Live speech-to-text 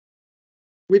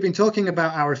We've been talking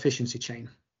about our efficiency chain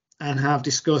and have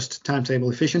discussed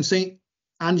timetable efficiency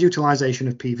and utilisation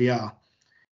of PVR.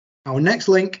 Our next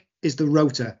link is the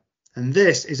rota, and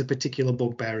this is a particular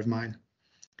bugbear of mine,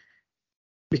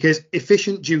 because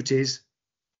efficient duties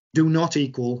do not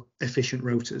equal efficient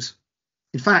rotas.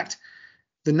 In fact,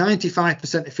 the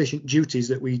 95% efficient duties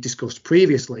that we discussed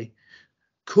previously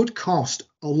could cost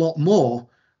a lot more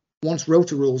once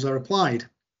rota rules are applied.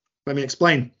 Let me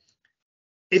explain.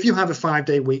 If you have a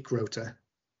 5-day week rota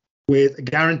with a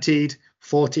guaranteed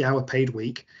 40-hour paid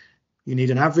week, you need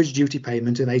an average duty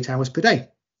payment of 8 hours per day.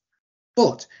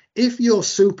 But if your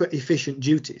super efficient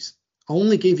duties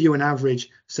only give you an average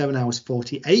 7 hours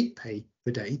 48 pay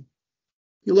per day,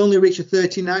 you'll only reach a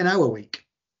 39-hour week.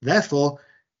 Therefore,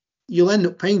 you'll end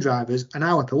up paying drivers an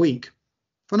hour per week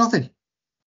for nothing.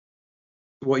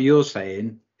 What you're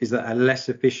saying is that a less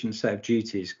efficient set of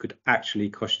duties could actually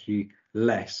cost you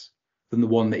less than the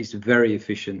one that is very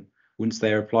efficient once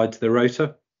they are applied to the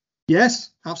rota?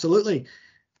 Yes, absolutely.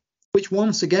 Which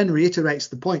once again reiterates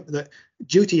the point that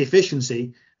duty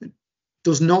efficiency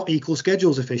does not equal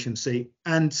schedules efficiency,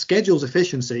 and schedules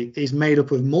efficiency is made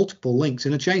up of multiple links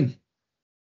in a chain.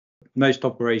 Most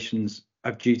operations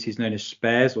have duties known as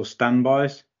spares or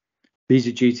standbys. These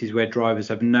are duties where drivers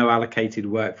have no allocated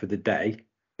work for the day,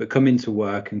 but come into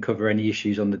work and cover any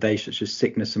issues on the day, such as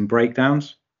sickness and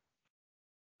breakdowns.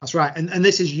 That's right. And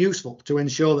this is useful to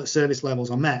ensure that service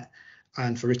levels are met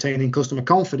and for retaining customer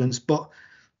confidence, but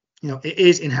it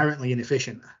is inherently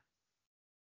inefficient.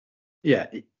 Yeah,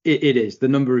 it is. The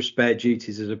number of spare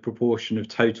duties as a proportion of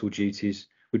total duties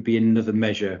would be another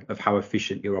measure of how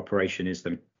efficient your operation is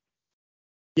then.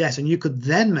 Yes, and you could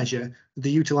then measure the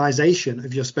utilisation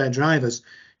of your spare drivers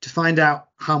to find out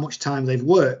how much time they've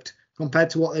worked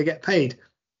compared to what they get paid.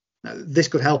 Now, this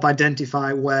could help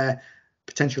identify where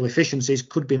potential efficiencies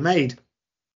could be made.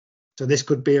 So this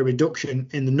could be a reduction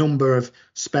in the number of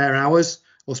spare hours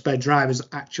or spare drivers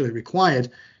actually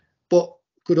required, but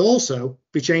could also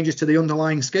be changes to the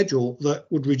underlying schedule that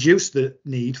would reduce the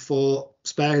need for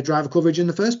spare driver coverage in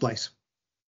the first place.